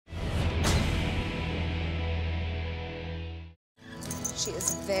She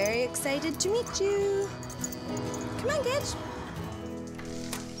is very excited to meet you. Come on, Gidget.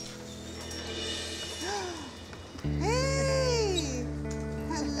 Hey!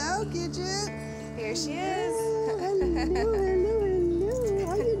 Hello, Gidget. Here she is. Hello, hello.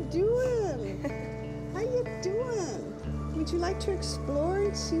 How you doing? How you doing? Would you like to explore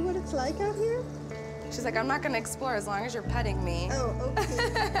and see what it's like out here? She's like, I'm not gonna explore as long as you're petting me. Oh, okay.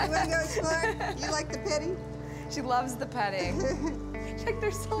 You wanna go explore? You like the petting? She loves the petting. She's like,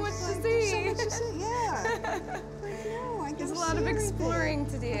 there's so much to see. There's so much to see, yeah. I know, I There's a lot of exploring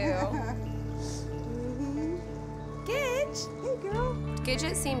to do. Gidget. Hey, girl.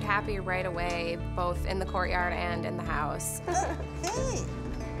 Gidget seemed happy right away, both in the courtyard and in the house. Hey.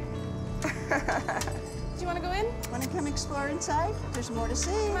 Do you want to go in? Want to come explore inside? There's more to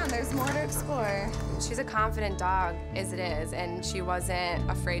see. Come on, there's more to explore. She's a confident dog, as it is, and she wasn't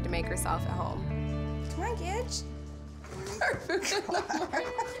afraid to make herself at home. Come on, Gidget.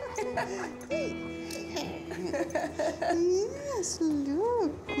 Yes,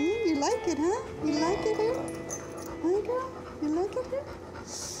 look. You like it, huh? You like it here? Huh, girl? You like it here?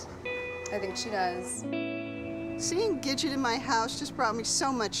 I think she does. Seeing Gidget in my house just brought me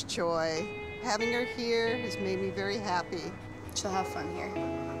so much joy. Having her here has made me very happy. She'll have fun here.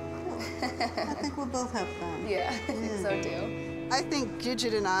 I think we'll both have fun. Yeah, I think so too. I think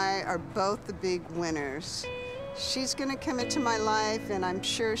Gidget and I are both the big winners. She's gonna come into my life, and I'm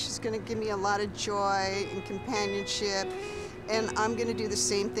sure she's gonna give me a lot of joy and companionship, and I'm gonna do the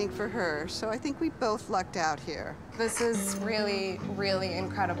same thing for her. So I think we both lucked out here. This is really, really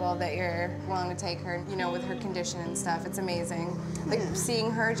incredible that you're willing to take her, you know, with her condition and stuff. It's amazing. Like,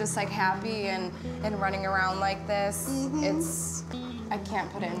 seeing her just, like, happy and running around like this, I can't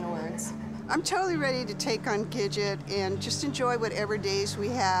put it into words. I'm totally ready to take on Gidget and just enjoy whatever days we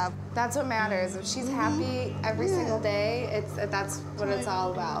have. That's what matters. If she's happy every single day, that's what it's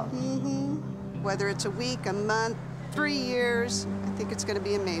all about. Whether it's a week, a month, 3 years, I think it's gonna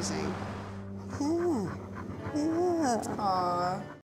be amazing. Yeah. Aww.